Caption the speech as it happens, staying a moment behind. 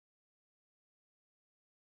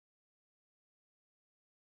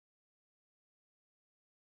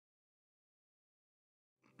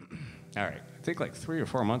All right, I think like 3 or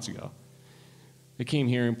 4 months ago, I came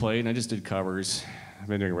here and played, and I just did covers. I've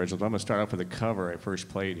been doing originals, but I'm going to start off with a cover I first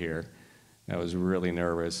played here. I was really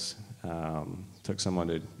nervous. Took someone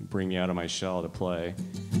to bring me out of my shell to play.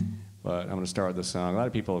 But I'm going to start with the song. A lot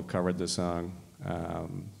of people have covered this song.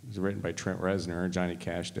 It was written by Trent Reznor. Johnny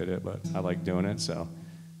Cash did it, but I like doing it, so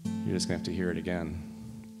you're just going to have to hear it again.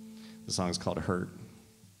 The song is called Hurt.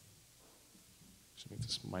 Should make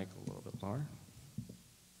this mic a little bit lower.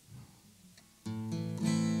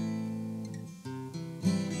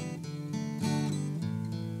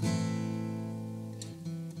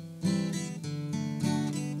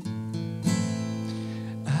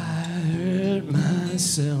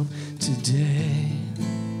 Myself today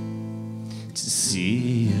to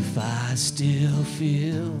see if I still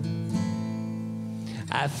feel.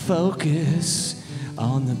 I focus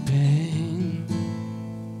on the pain,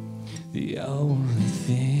 the only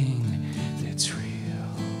thing that's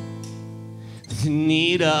real. The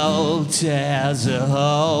needle tears a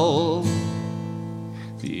hole,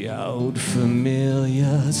 the old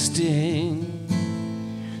familiar sting.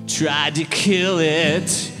 Tried to kill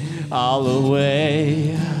it all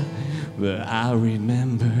away, but I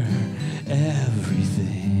remember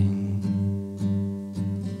everything.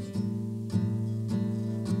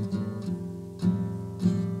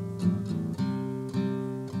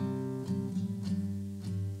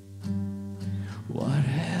 What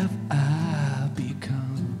have I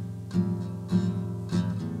become?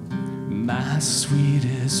 My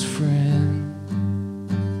sweetest friend.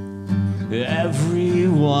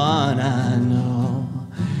 Everyone I know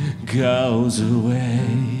goes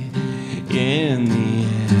away in the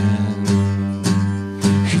end.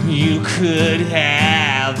 You could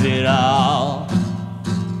have it all,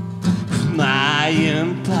 my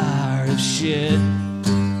empire of shit,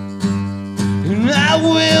 and I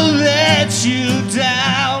will let you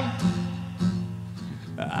down.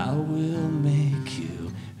 I will make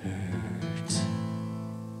you hurt.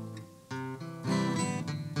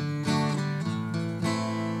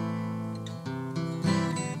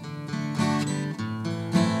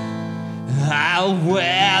 I'll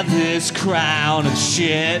wear this crown of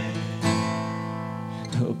shit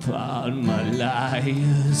upon my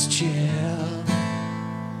liar's chair,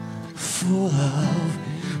 full of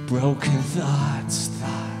broken thoughts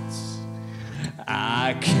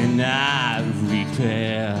I cannot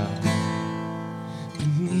repair.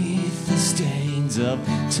 Beneath the stains of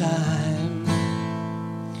time,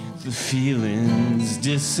 the feelings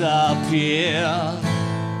disappear.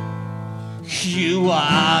 You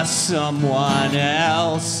are someone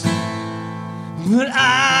else, but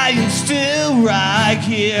I am still right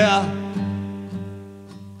here.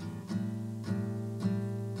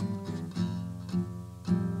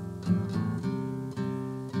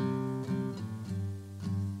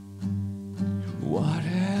 What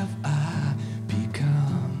have I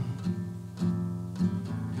become?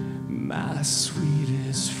 My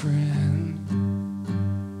sweetest friend.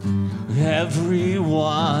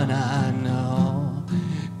 Everyone I know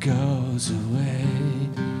goes away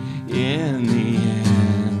in the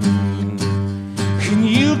end. And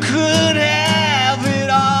you could have it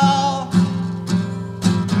all,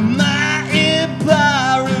 my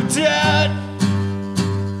empire of dirt,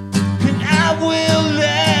 and I will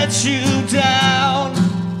let you down,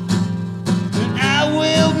 and I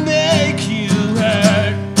will make you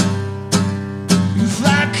hurt. If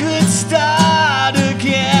I could start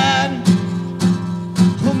again,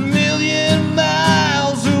 a million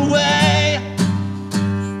miles away,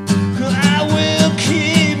 I will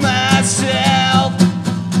keep myself,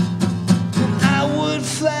 and I would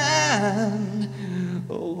find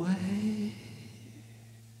a way.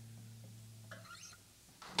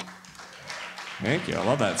 Thank you. I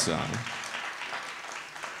love that song.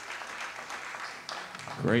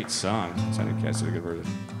 Great song. Sandra Thompson did a good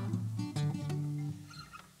version.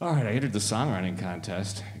 All right, I entered the songwriting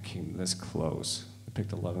contest. I came this close. I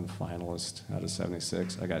picked 11 finalists out of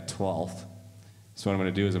 76. I got 12th. So what I'm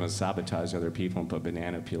going to do is I'm going to sabotage other people and put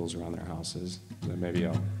banana peels around their houses. Then maybe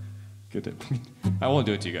I'll get it. I won't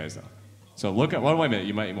do it to you guys, though. So look at, wait a minute,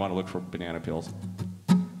 you might want to look for banana peels.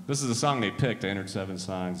 This is the song they picked. I entered 7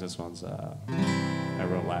 songs. This one's I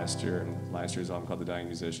wrote last year, and last year's album called The Dying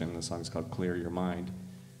Musician. The song's called Clear Your Mind.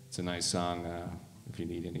 It's a nice song if you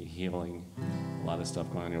need any healing. A lot of stuff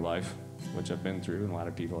going on in your life, which I've been through, and a lot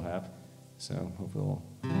of people have. So hopefully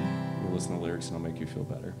you'll listen to the lyrics and it'll make you feel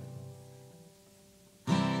better.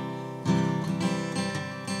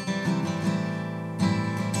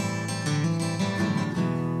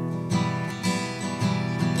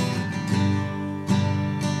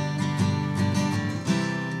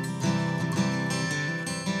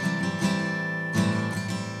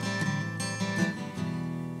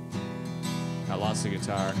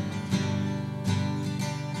 guitar.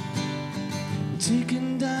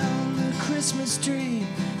 Taking down the Christmas tree,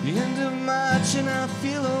 the end of March, and I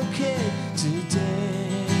feel okay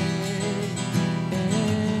today.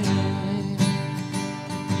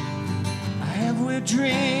 I have weird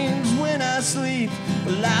dreams when I sleep,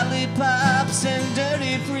 lollipops and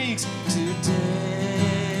dirty freaks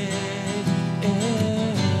today.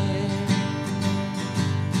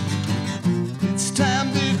 It's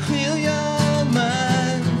time to clear your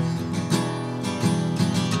mind.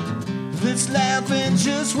 Let's laugh and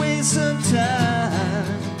just waste some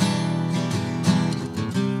time.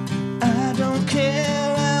 I don't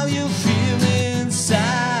care how you feel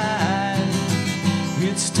inside.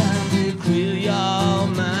 It's time to clear your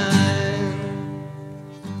mind.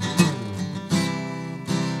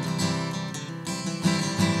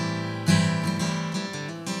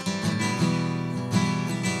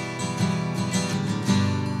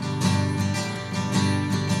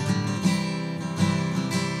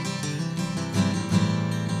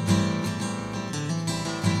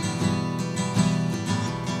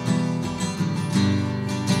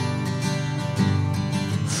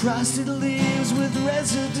 Frosted leaves with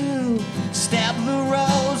residue, stab the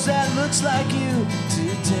rose that looks like you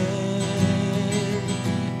today.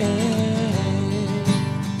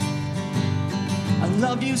 I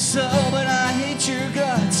love you so, but I hate your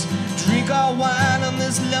guts. Drink our wine on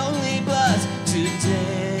this lonely bus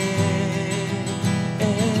today.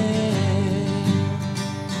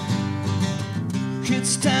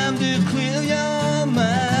 It's time to clear your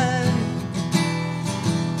mind.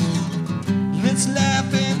 Let's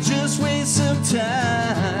laugh and just waste some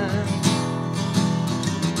time.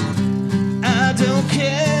 I don't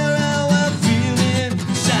care how I feel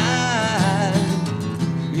inside.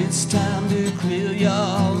 It's time to clear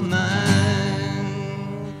your mind.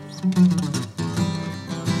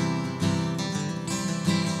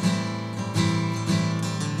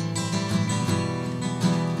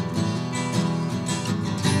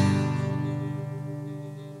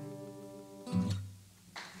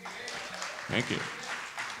 Thank you.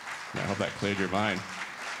 I hope that cleared your mind.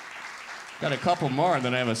 Got a couple more, and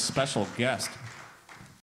then I have a special guest.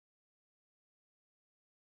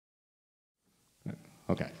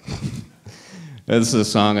 Okay. This is a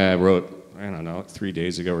song I wrote, I don't know, 3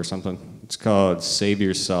 days ago or something. It's called Save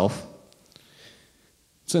Yourself.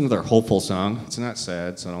 It's another hopeful song. It's not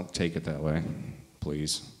sad, so don't take it that way,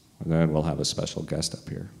 please. And then we'll have a special guest up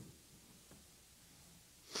here.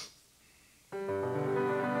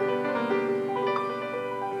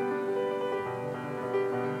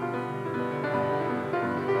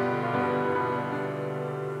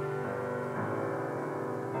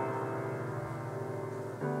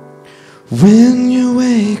 When you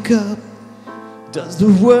wake up, does the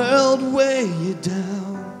world weigh you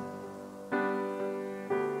down?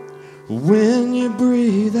 When you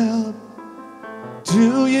breathe out,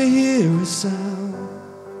 do you hear a sound?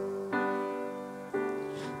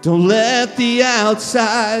 Don't let the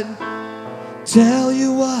outside tell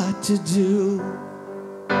you what to do.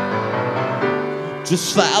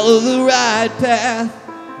 Just follow the right path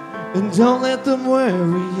and don't let them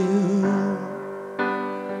worry you.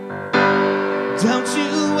 Don't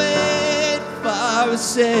you wait for a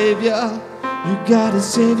savior, you gotta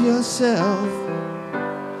save yourself.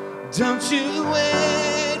 Don't you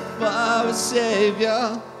wait for a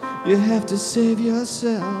savior, you have to save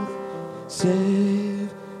yourself.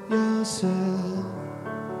 Save yourself.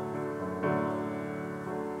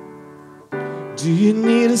 Do you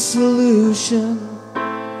need a solution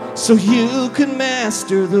so you can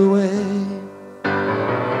master the way?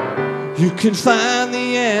 You can find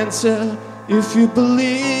the answer if you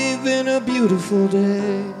believe in a beautiful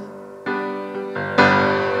day.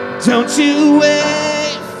 Don't you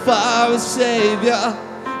wait for a savior,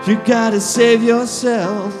 you gotta save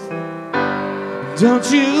yourself.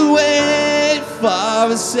 Don't you wait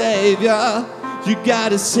for a savior, you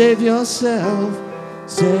gotta save yourself.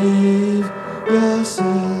 Save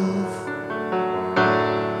yourself.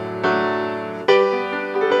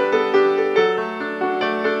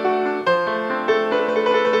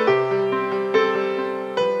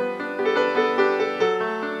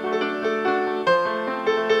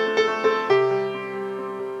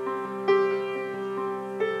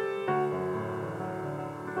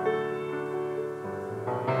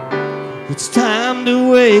 It's time to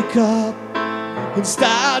wake up and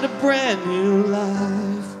start a brand new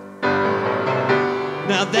life.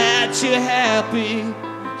 Now that you're happy,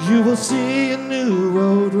 you will see a new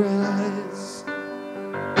road rise.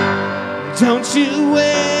 Don't you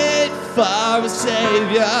wait for a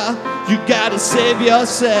savior, you gotta save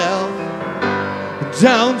yourself.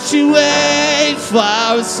 Don't you wait for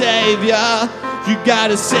a savior, you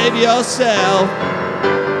gotta save yourself.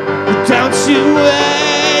 Don't you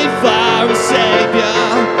wait for a savior,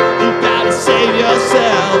 you gotta save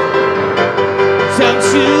yourself. Don't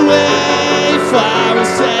you wait for a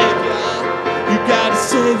savior, you gotta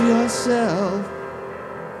save yourself.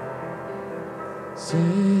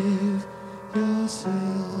 Save yourself.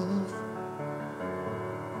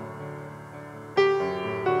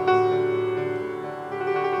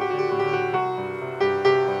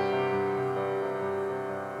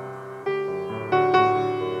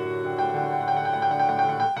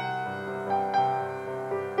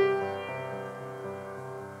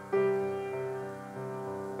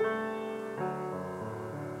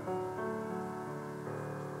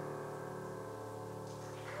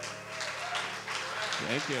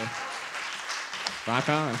 Thank you. Rock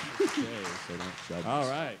on. All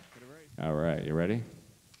right. All right, you ready?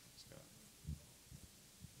 Let's go.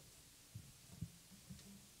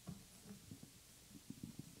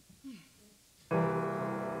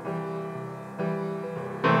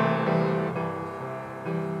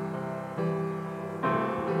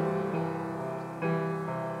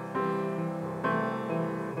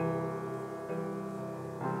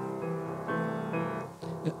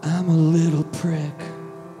 I'm a little prick.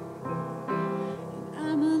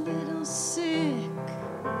 I'm a little sick.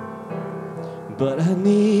 But I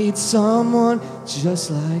need someone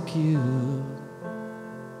just like you.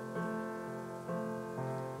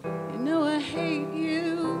 You know I hate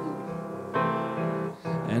you.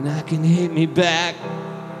 And I can hate me back.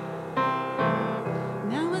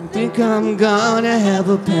 Now I Think I'm gonna have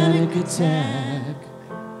a panic attack.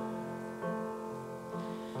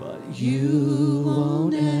 But you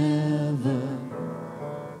won't ever.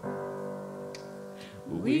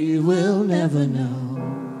 We will never know.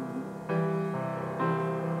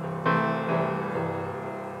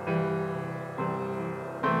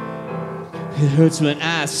 It hurts when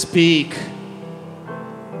I speak.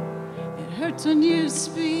 It hurts when you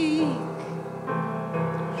speak.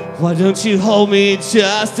 Why don't you hold me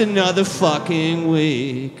just another fucking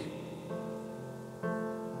week?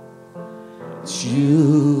 But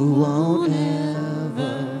you won't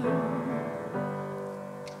ever.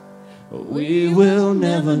 We will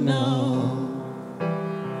never know.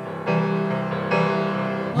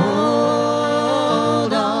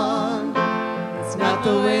 Hold on, it's not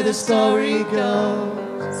the way the story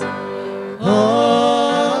goes.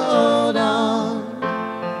 Hold on,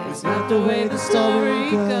 it's not the way the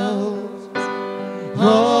story goes.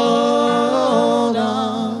 Hold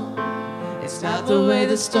on, it's not the way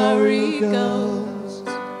the story goes.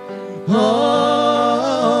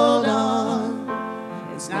 Hold on,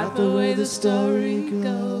 it's not the way the story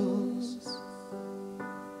goes.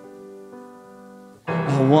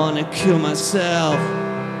 I wanna kill myself.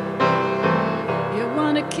 You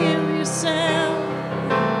wanna kill yourself.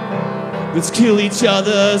 Let's kill each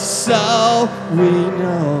other so we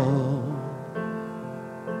know.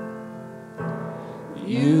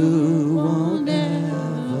 You won't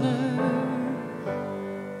ever.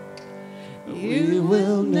 You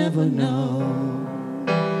will never know.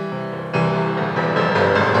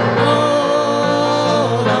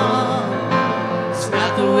 Hold on, it's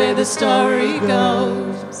not the way the story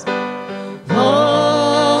goes.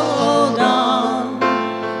 Hold on,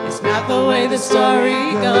 it's not the way the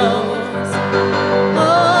story goes.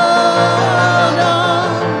 Hold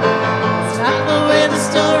on, it's not the way the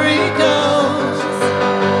story goes.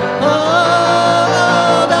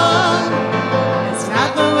 Hold on, it's not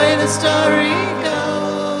the way the story goes.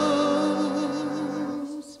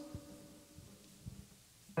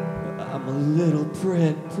 I'm a little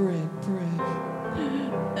prick.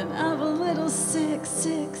 And I'm a little sick.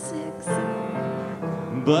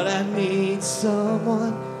 But I need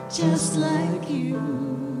someone just like you.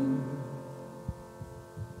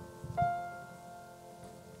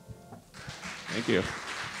 Thank you.